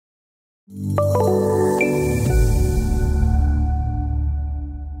In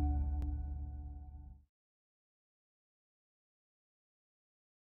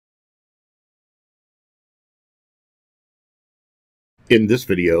this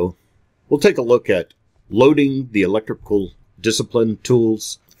video, we'll take a look at loading the electrical discipline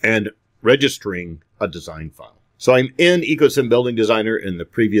tools and registering a design file. So I'm in OpenBuildings Designer. In the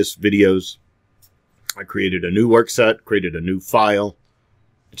previous videos, I created a new work set, created a new file.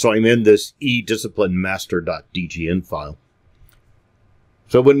 So I'm in this edisciplinemaster.dgn file.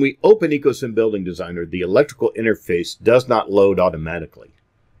 So when we open OpenBuildings Designer, the electrical interface does not load automatically.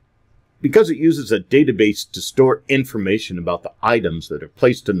 Because it uses a database to store information about the items that are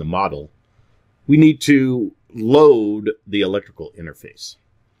placed in the model, we need to load the electrical interface.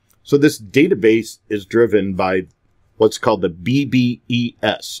 So this database is driven by what's called the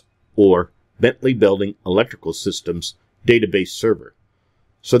BBES, or Bentley Building Electrical Systems Database Server.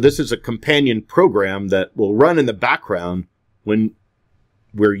 So this is a companion program that will run in the background when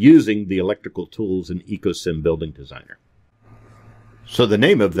we're using the electrical tools in OpenBuildings Designer. So the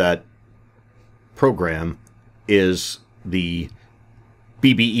name of that program is the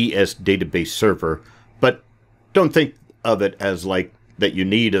BBES database server, but don't think of it as like that you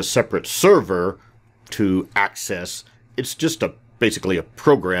need a separate server to access. It's just basically a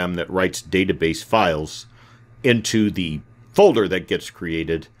program that writes database files into the folder that gets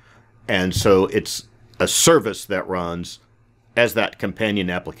created, and so it's a service that runs as that companion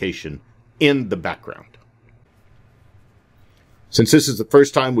application in the background. Since this is the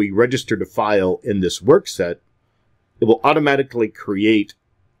first time we registered a file in this work set, it will automatically create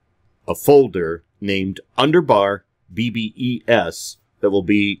a folder named underbar BBES that will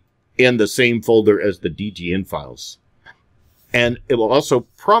be in the same folder as the DGN files. And it will also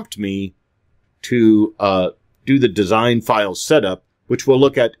prompt me to do the design file setup, which we'll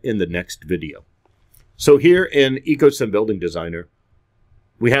look at in the next video. So here in OpenBuildings Designer,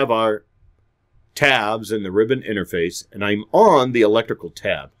 we have our tabs in the ribbon interface, and I'm on the electrical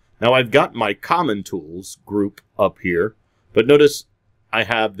tab. Now I've got my common tools group up here, but notice I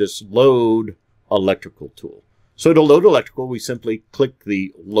have this load electrical tool. So to load electrical, we simply click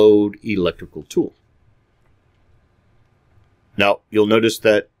the load electrical tool. Now you'll notice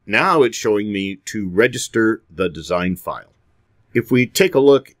that now it's showing me to register the design file. If we take a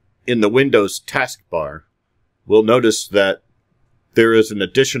look in the Windows taskbar, we'll notice that there is an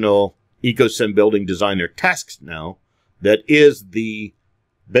additional OpenBuildings Designer tasks now that is the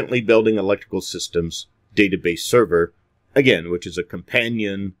Bentley Building Electrical Systems Database Server, again, which is a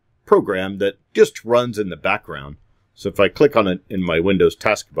companion program that just runs in the background. So if I click on it in my Windows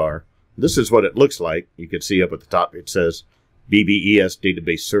taskbar, this is what it looks like. You can see up at the top it says BBES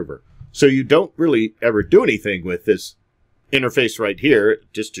Database Server. So you don't really ever do anything with this interface right here,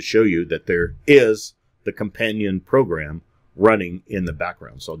 just to show you that there is the companion program running in the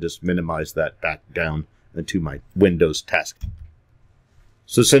background. So I'll just minimize that back down into my Windows task.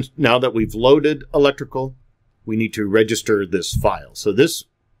 So since now that we've loaded electrical, we need to register this file. So this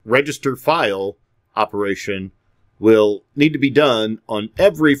register file operation will need to be done on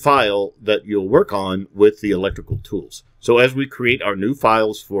every file that you'll work on with the electrical tools. So as we create our new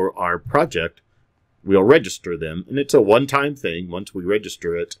files for our project, we'll register them, and it's a one-time thing. Once we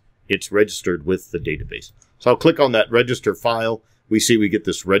register it, it's registered with the database. So I'll click on that register file. We see we get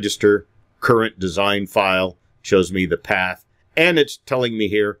this register current design file, shows me the path, and it's telling me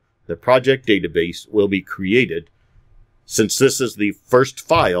here the project database will be created since this is the first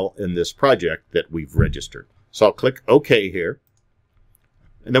file in this project that we've registered. So I'll click OK here,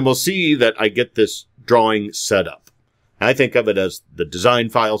 and then we'll see that I get this drawing set up. I think of it as the design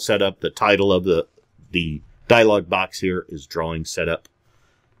file setup. The title of the dialog box here is drawing setup.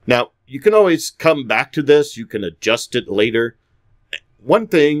 Now, you can always come back to this. You can adjust it later. One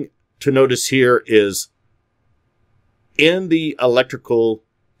thing to notice here is in the electrical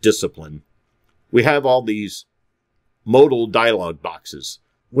discipline, we have all these modal dialog boxes.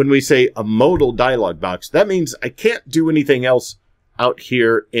 When we say a modal dialog box, that means I can't do anything else out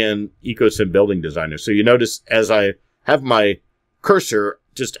here in OpenBuildings Designer. So you notice as I have my cursor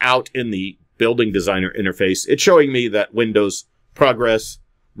just out in the Building Designer interface, it's showing me that Windows progress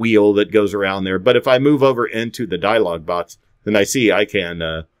wheel that goes around there. But if I move over into the dialog box, then I see I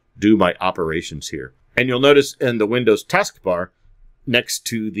can do my operations here. And you'll notice in the Windows taskbar, next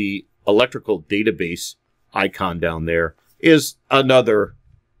to the electrical database icon down there, is another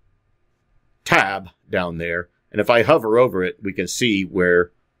tab down there. And if I hover over it, we can see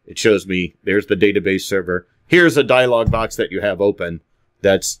where it shows me there's the database server. Here's a dialog box that you have open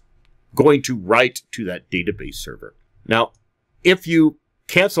that's going to write to that database server. Now, if you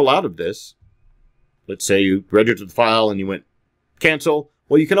cancel out of this, let's say you registered the file and you went cancel,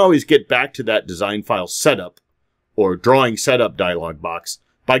 well, you can always get back to that design file setup or drawing setup dialog box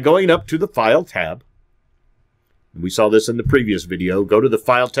by going up to the File tab. We saw this in the previous video. Go to the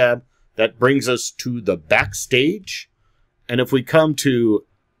File tab. That brings us to the Backstage. And if we come to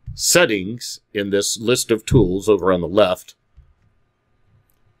Settings in this list of tools over on the left,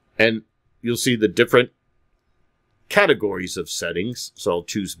 and you'll see the different categories of settings. So I'll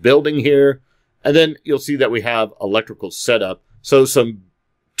choose Building here, and then you'll see that we have Electrical Setup. So some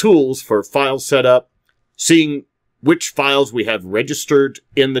tools for file setup, seeing which files we have registered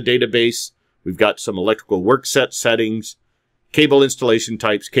in the database. We've got some electrical work set settings, cable installation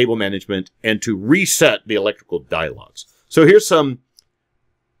types, cable management, and to reset the electrical dialogs. So here's some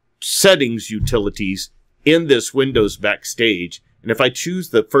settings utilities in this Windows Backstage. And if I choose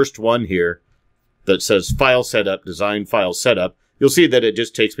the first one here that says File Setup, Design File Setup, you'll see that it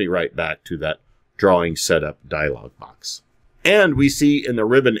just takes me right back to that Drawing Setup dialog box. And we see in the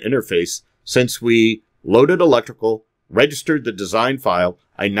ribbon interface, since we loaded electrical, registered the design file,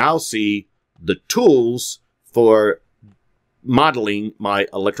 I now see the tools for modeling my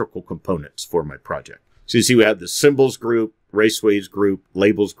electrical components for my project. So you see we have the Symbols group, Raceways group,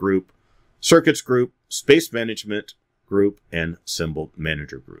 Labels group, Circuits group, Space Management group, and Symbol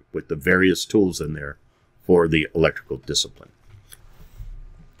Manager group with the various tools in there for the electrical discipline.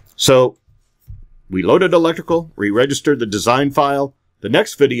 So we loaded electrical, we registered the design file. The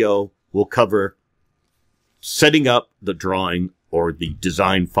next video will cover setting up the drawing or the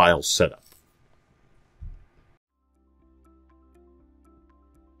design file setup.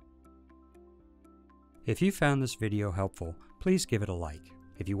 If you found this video helpful, please give it a like.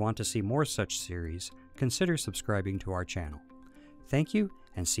 If you want to see more such series, consider subscribing to our channel. Thank you,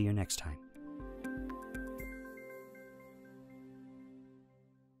 and see you next time.